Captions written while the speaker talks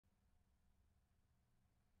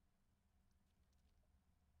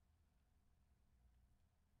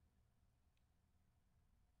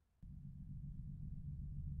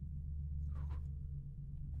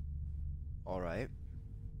Alright.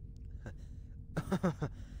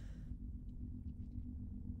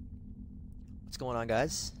 What's going on,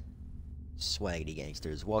 guys? Swaggity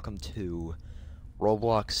gangsters. Welcome to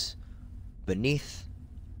Roblox Beneath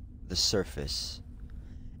the Surface.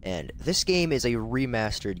 And this game is a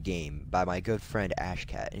remastered game by my good friend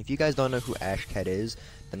Ashcat. And if you guys don't know who Ashcat is,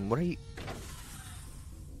 then what are you...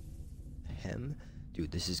 Him?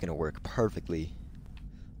 Dude, this is gonna work perfectly.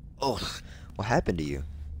 Ugh, what happened to you?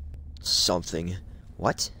 Something.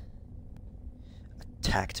 What?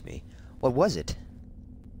 Attacked me. What was it?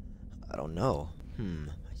 I don't know. I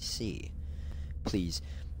see. Please,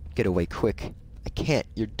 get away quick. I can't.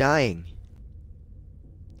 You're dying.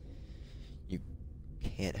 You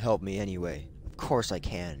can't help me anyway. Of course I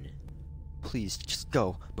can. Please, just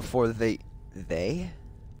go before they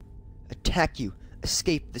attack you.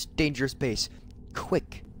 Escape this dangerous base.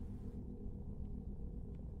 Quick.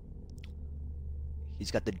 He's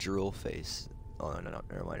got the drool face. Oh, no,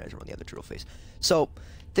 never mind. I just want the other drool face. So,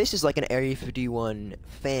 this is like an Area 51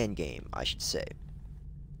 fan game, I should say.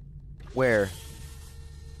 Where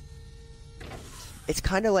it's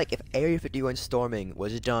kind of like if Area 51 storming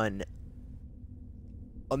was done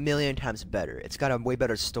a million times better. It's got a way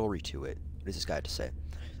better story to it. What does this guy have to say?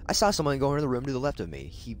 I saw someone go into the room to the left of me.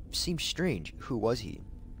 He seemed strange. Who was he?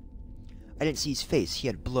 I didn't see his face. He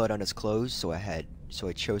had blood on his clothes, so I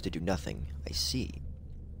chose to do nothing. I see.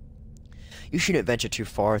 You shouldn't venture too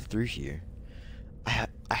far through here. I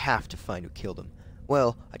have to find who killed him.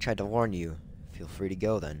 Well, I tried to warn you. Feel free to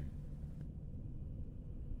go then.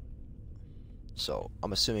 So,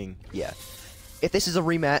 I'm assuming, yeah. If this is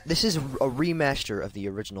this is a remaster of the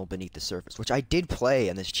original Beneath the Surface, which I did play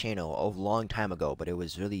on this channel a long time ago, but it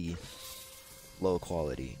was really low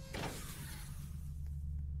quality.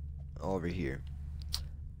 Over here.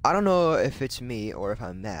 I don't know if it's me or if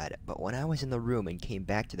I'm mad, but when I was in the room and came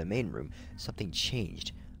back to the main room, something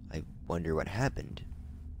changed. I wonder what happened.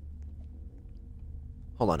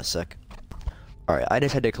 Hold on a sec. Alright, I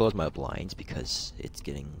just had to close my blinds because it's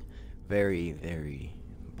getting very, very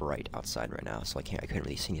bright outside right now, so I couldn't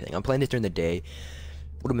really see anything. I'm playing this during the day.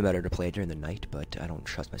 Would have been better to play it during the night, but I don't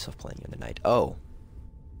trust myself playing in the night. Oh.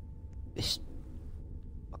 This...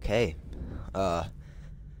 Okay.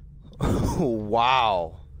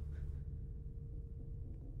 Wow.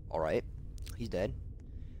 Alright. He's dead.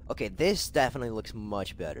 Okay, this definitely looks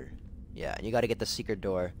much better. Yeah, and you gotta get the secret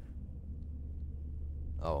door.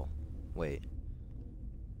 Oh, wait.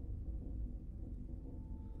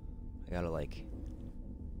 I gotta, like,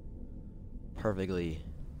 perfectly...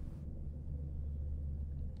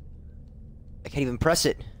 I can't even press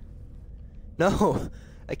it! No!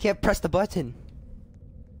 I can't press the button!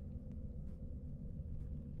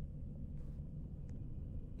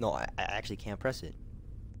 No, I actually can't press it.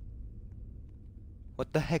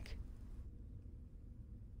 What the heck?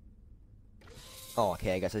 Oh,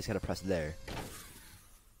 okay, I guess I just gotta press there.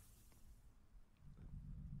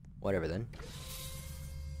 Whatever then.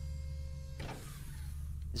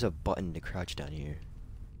 There's a button to crouch down here.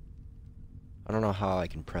 I don't know how I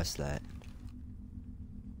can press that.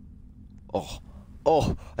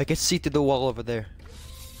 Oh, I can see through the wall over there.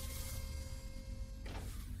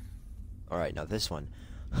 Alright, now this one.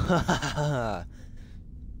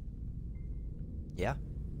 Yeah?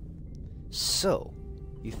 So,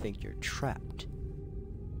 you think you're trapped.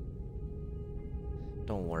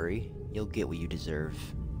 Don't worry, you'll get what you deserve.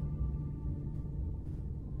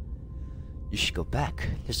 You should go back.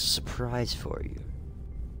 There's a surprise for you.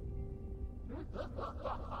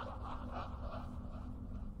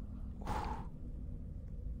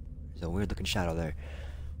 There's a weird looking shadow there.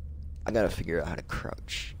 I gotta figure out how to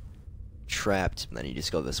crouch. Trapped, and then you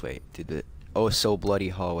just go this way through the oh so bloody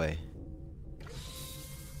hallway.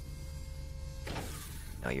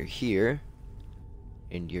 Now you're here,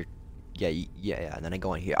 and you're yeah, and then I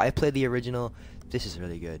go on here. I played the original. This is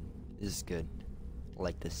really good. This is good. I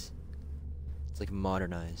like this. It's like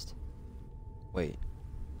modernized. Wait,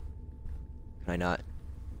 can I not?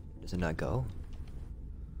 Does it not go?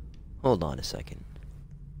 Hold on a second.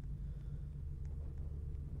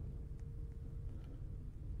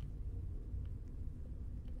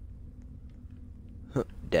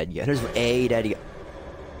 Dead yet? There's a dead yet.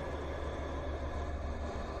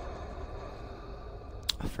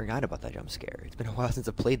 I forgot about that jump scare. It's been a while since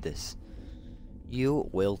I played this. You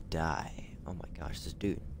will die. Oh my gosh, this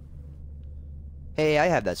dude. Hey, I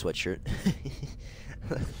have that sweatshirt.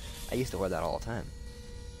 I used to wear that all the time.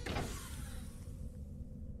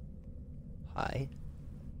 Hi.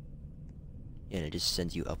 Yeah, and it just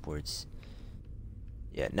sends you upwards.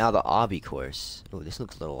 Yeah, now the obby course. Oh, this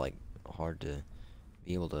looks a little like hard to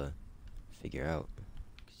be able to figure out.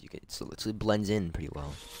 it blends in pretty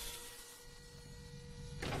well.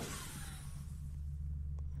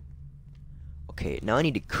 Okay, now I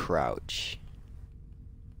need to crouch.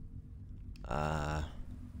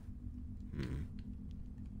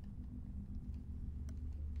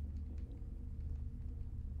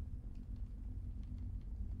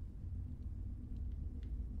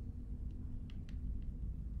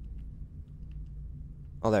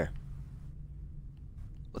 Oh, there.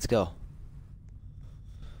 Let's go.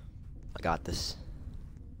 I got this.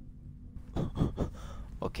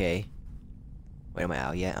 Okay. Wait, am I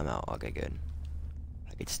out yet? I'm out. Okay, good.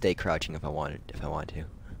 I could stay crouching if I wanted to.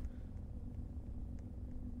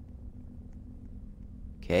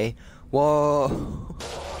 Okay. Whoa.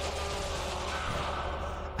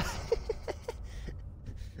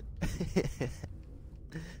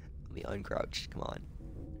 Let me uncrouch. Come on.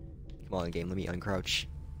 Come on, game. Let me uncrouch.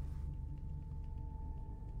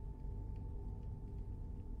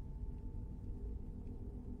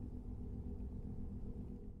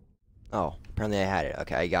 Oh, apparently I had it.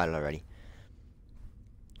 Okay, I got it already.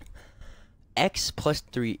 X plus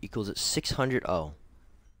 3 equals 600. Oh.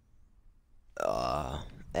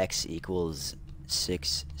 X equals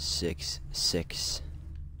 666.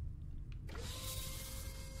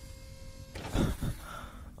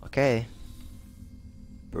 Okay.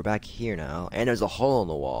 We're back here now. And there's a hole in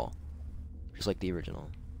the wall. Just like the original.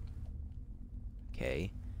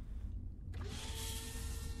 Okay.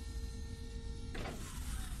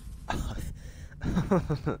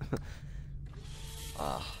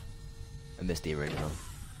 Ah, I missed the original.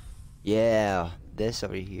 Yeah, this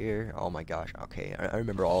over here. Oh my gosh. Okay, I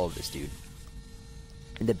remember all of this, dude.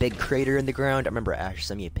 And the big crater in the ground. I remember Ash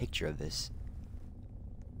sent me a picture of this.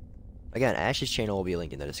 Again, Ash's channel will be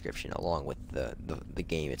linked in the description along with the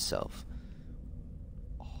game itself.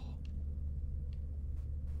 Oh,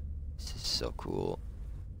 this is so cool.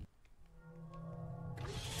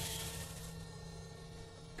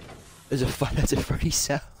 That's a funny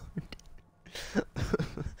sound.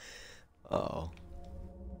 Oh.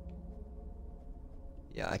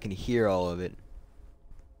 Yeah, I can hear all of it.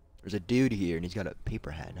 There's a dude here and he's got a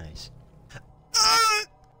paper hat. Nice.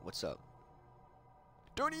 What's up?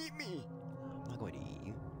 Don't eat me! I'm not going to eat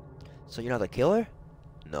you. So you're not the killer?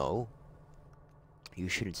 No. You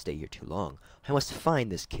shouldn't stay here too long. I must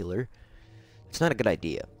find this killer. It's not a good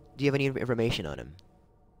idea. Do you have any information on him?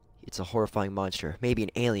 It's a horrifying monster. Maybe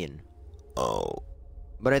an alien. Oh.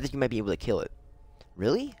 But I think you might be able to kill it.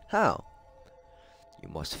 Really? How? You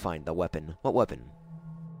must find the weapon. What weapon?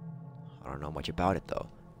 I don't know much about it, though.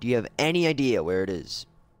 Do you have any idea where it is?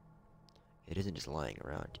 It isn't just lying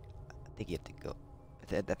around. I think you have to go...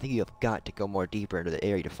 I think you have got to go more deeper into the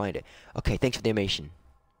area to find it. Okay, thanks for the information.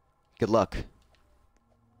 Good luck.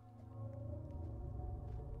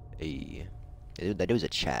 Hey. That was a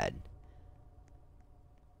Chad.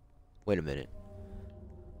 Wait a minute.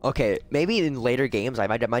 Okay, maybe in later games I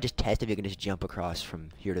might just test if you can just jump across from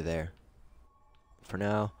here to there. For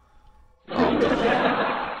now.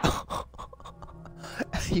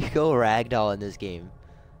 You go ragdoll in this game.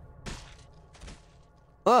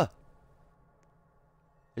 Ah!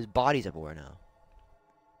 There's bodies everywhere now.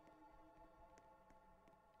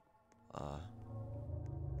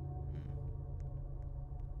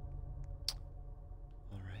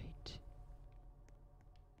 Alright.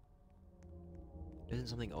 Isn't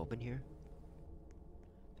something open here?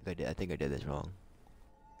 I think I did this wrong.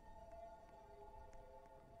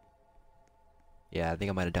 Yeah, I think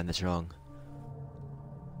I might have done this wrong.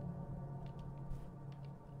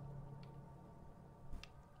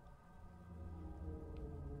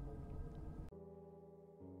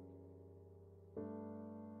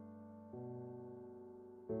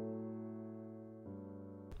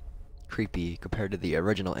 Creepy compared to the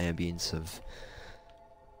original ambience of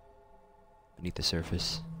beneath the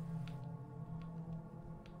surface.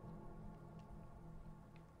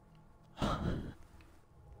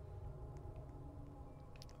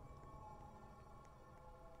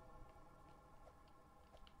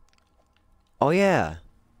 Oh yeah.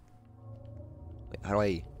 Wait, how do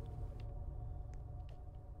I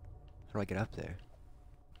get up there?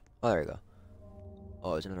 Oh, there we go.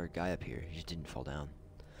 Oh, there's another guy up here. He just didn't fall down.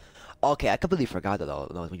 Okay, I completely forgot that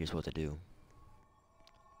that was what you're supposed to do.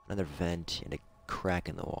 Another vent and a crack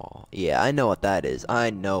in the wall. Yeah, I know what that is. I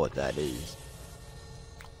know what that is.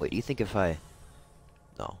 Wait, do you think if I...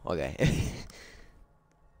 No, okay.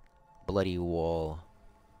 Bloody wall.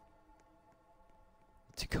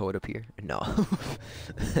 To code up here? No.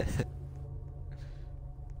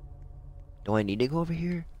 Do I need to go over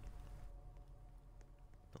here?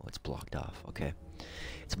 Oh, it's blocked off. Okay.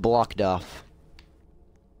 It's blocked off.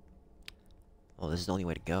 Oh, this is the only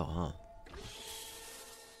way to go, huh?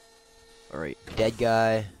 Alright, dead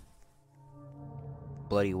guy.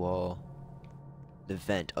 Bloody wall. The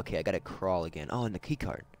vent. Okay, I gotta crawl again. Oh, and the key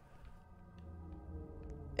card.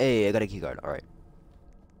 Hey, I got a key card. Alright.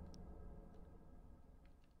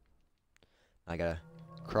 I gotta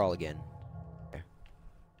crawl again. There.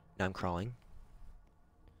 Now I'm crawling.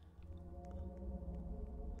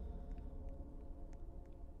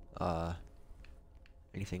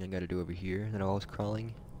 Anything I gotta do over here that I was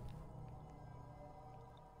crawling?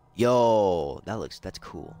 Yo, that's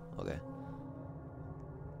cool. Okay.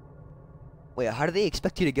 Wait, how do they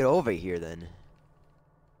expect you to get over here then?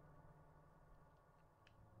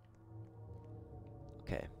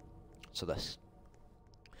 Okay. So this.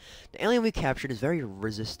 The alien we captured is very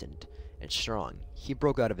resistant and strong. He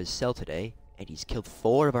broke out of his cell today, and he's killed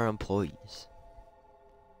 4 of our employees.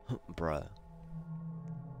 Bruh.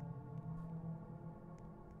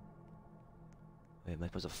 Wait, am I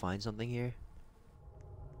supposed to find something here?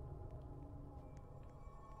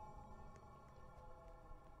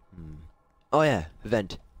 Oh yeah,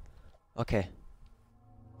 vent. Okay.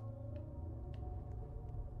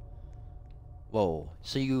 Whoa,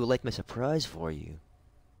 so you like my surprise for you?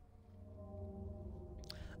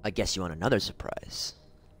 I guess you want another surprise.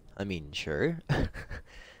 I mean, sure.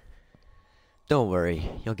 Don't worry,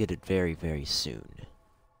 you'll get it very, very soon.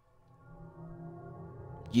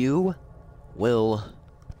 You will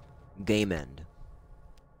game end.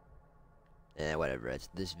 Whatever.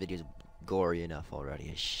 This video's gory enough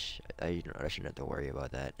already. I shouldn't have to worry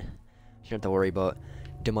about that. I shouldn't have to worry about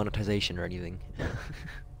demonetization or anything.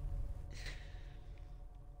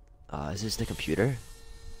 Is this the computer?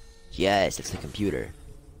 Yes, it's the computer.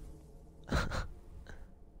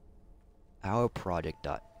 Our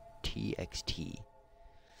project.txt.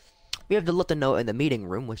 We have the little note in the meeting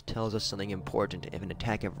room which tells us something important. If an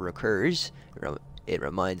attack ever occurs, it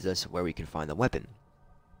reminds us where we can find the weapon.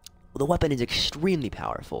 Well, the weapon is extremely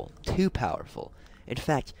powerful. Too powerful. In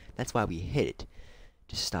fact, that's why we hid it.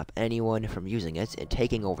 To stop anyone from using it and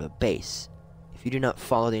taking over the base. If you do not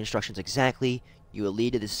follow the instructions exactly, you will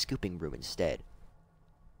lead to the scooping room instead.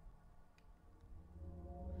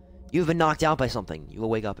 You've been knocked out by something. You will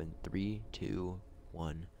wake up in 3, 2,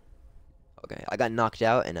 1. Okay, I got knocked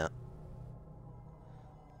out and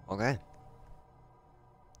okay.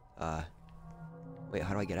 Wait,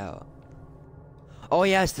 how do I get out? Oh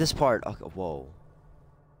yeah, it's this part. Okay, whoa.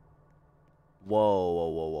 Whoa, whoa,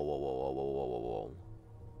 whoa, whoa, whoa, whoa, whoa, whoa, whoa, whoa.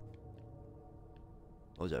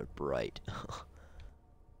 Those are bright.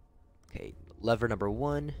 Okay, lever number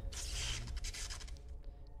 1.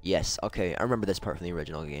 Yes, okay, I remember this part from the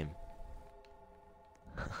original game.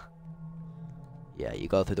 Yeah, you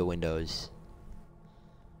go through the windows.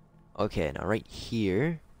 Okay, now right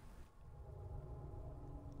here.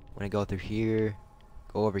 When I go through here,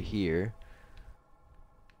 go over here.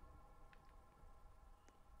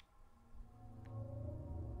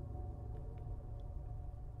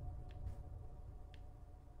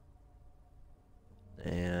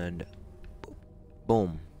 And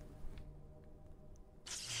boom.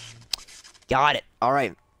 Got it. All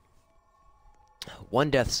right. 1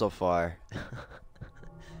 death so far.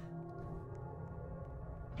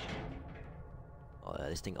 Oh,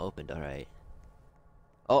 this thing opened. All right.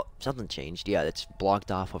 Oh, something changed. Yeah, it's blocked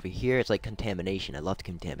off over here. It's like contamination. I love the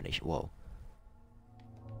contamination. Whoa.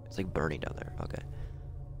 It's like burning down there. Okay.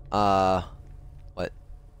 What?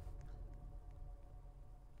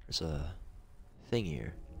 There's a thing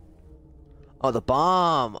here. Oh, the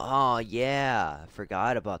bomb. Oh, yeah.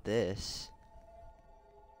 Forgot about this.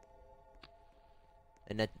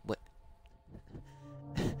 And that what?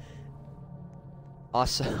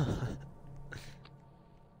 Awesome.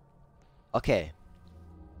 Okay.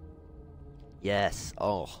 Yes.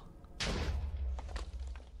 Oh.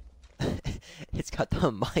 It's got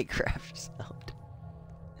the Minecraft sound.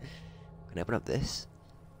 Can I open up this?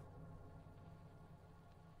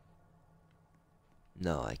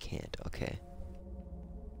 No, I can't. Okay.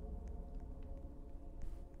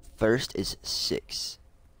 First is 6.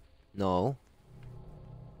 No.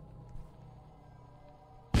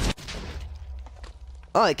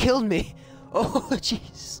 Oh, it killed me! Oh,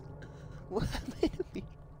 jeez. What happened to me?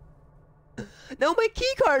 No, my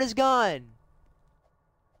keycard is gone!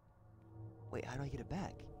 Wait, how do I get it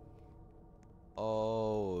back?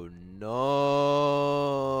 Oh,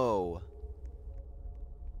 no!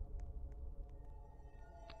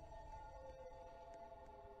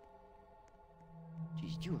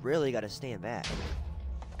 Jeez, you really gotta stand back.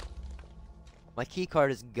 My keycard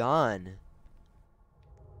is gone.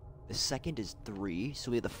 The second is 3.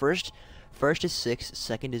 So we have the first is 6,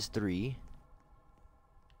 second is 3.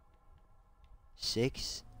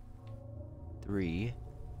 6, 3,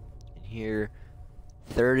 and here,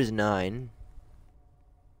 third is 9,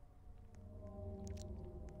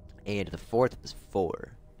 and the fourth is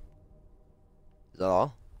 4. Is that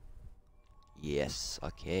all? Yes,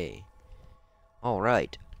 okay.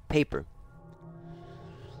 Alright, paper.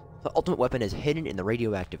 The ultimate weapon is hidden in the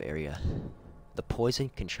radioactive area. The poison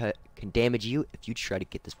can damage you if you try to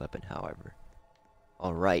get this weapon, however.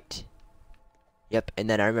 Alright. Yep, and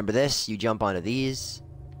then I remember this. You jump onto these.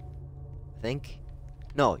 I think.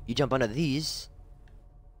 No, you jump onto these.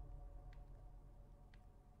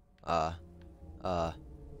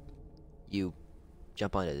 You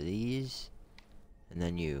jump onto these. And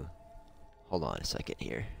then you... Hold on a second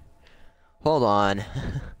here. Hold on.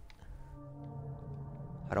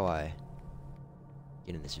 How do I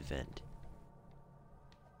get in this vent?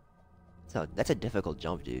 So, that's a difficult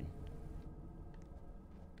jump, dude.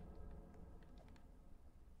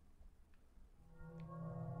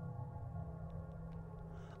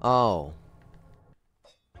 Oh.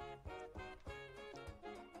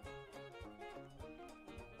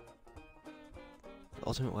 The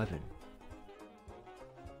ultimate weapon.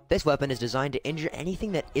 This weapon is designed to injure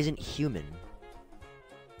anything that isn't human.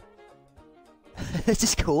 This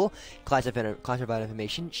is cool. Classified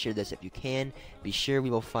information. Share this if you can. Be sure we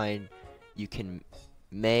will find you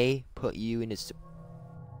may put you in its...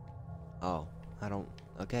 Oh. I don't...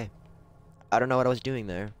 Okay. I don't know what I was doing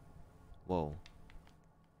there. Whoa.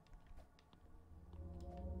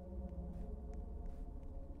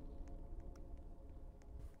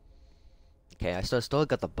 Okay, I still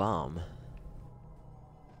got the bomb.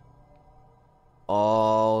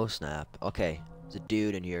 Oh, snap. Okay. There's a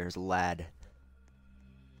dude in here. There's a lad.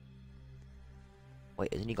 Wait,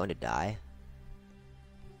 isn't he going to die?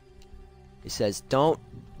 It says, don't...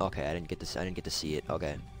 Okay, I didn't get to see it.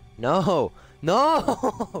 Okay. No!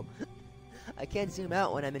 No! I can't zoom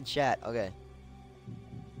out when I'm in chat. Okay.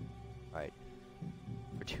 Alright.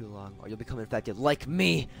 For too long, or you'll become infected like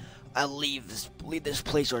me! I'll leave this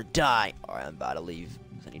place or die! Alright, I'm about to leave.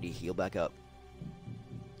 I need to heal back up.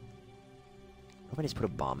 What if I just put a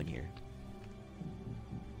bomb in here?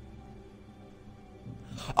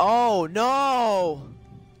 Oh no!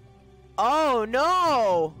 Oh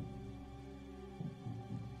no!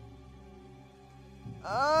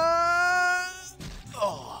 Oh.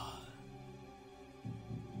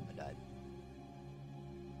 I died.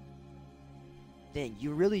 Dang,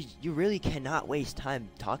 you really cannot waste time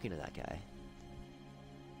talking to that guy.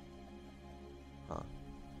 Huh.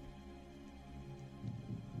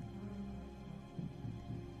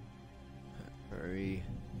 Hurry.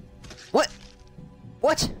 What?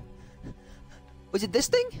 What? Was it this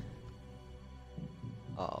thing?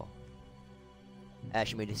 Uh-oh. I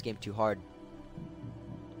actually made this game too hard.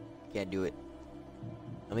 Can't do it.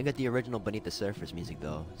 And we got the original Beneath the Surface music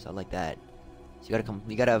though, so I like that. So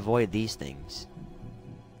you gotta avoid these things.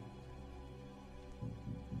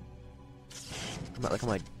 Look how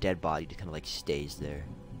my dead body just kinda like stays there.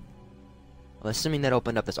 I'm assuming that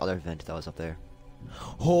opened up this other vent that was up there.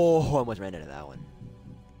 Oh, I almost ran into that one.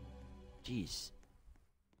 Jeez.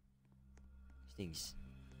 These things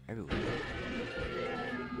everywhere.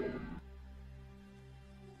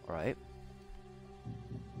 Alright.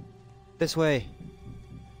 This way.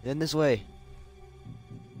 Then this way.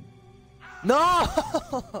 No!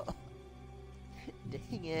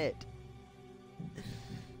 Dang it.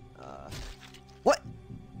 What?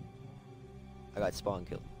 I got spawn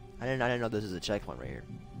killed. I didn't know this was a checkpoint right here.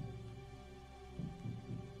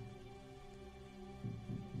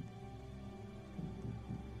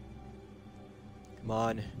 Come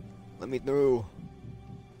on. Let me through.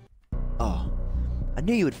 Oh. I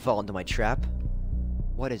knew you would fall into my trap.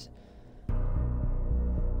 What is...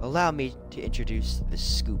 Allow me to introduce the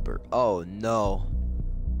scooper. Oh no.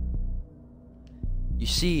 You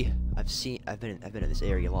see, I've been in this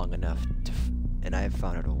area long enough and I have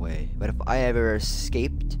found out a way. But if I ever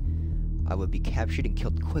escaped, I would be captured and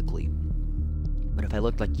killed quickly. But if I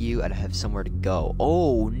looked like you, I'd have somewhere to go.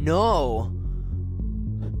 Oh no.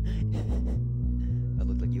 If I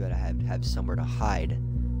looked like you, I'd have somewhere to hide.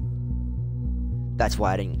 That's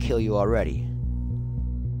why I didn't kill you already.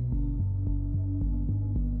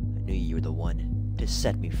 I knew you were the one to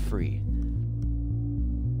set me free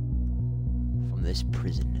from this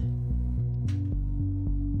prison.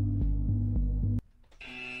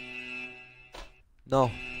 No.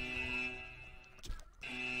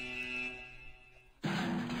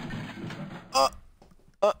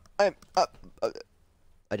 I'm up.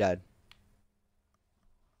 I died.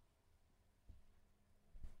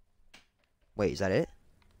 Wait, is that it?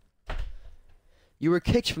 You were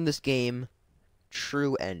kicked from this game.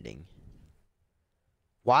 True ending.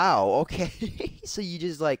 Wow, okay. So you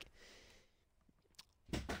just like,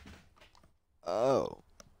 oh.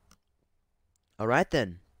 All right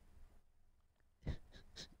then.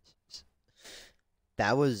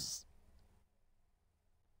 That was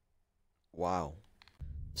wow.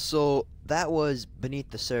 So that was Beneath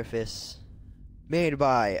the Surface, made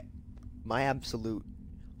by my absolute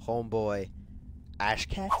homeboy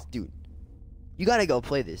Ashcast. Dude, you gotta go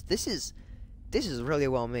play this. This is really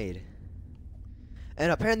well made.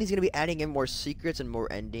 And apparently he's gonna be adding in more secrets and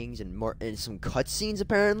more endings and some cutscenes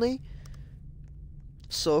apparently.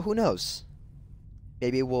 So who knows?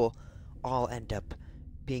 Maybe we'll all end up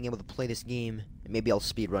being able to play this game, and maybe I'll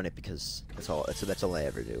speedrun it because that's all I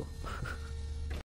ever do.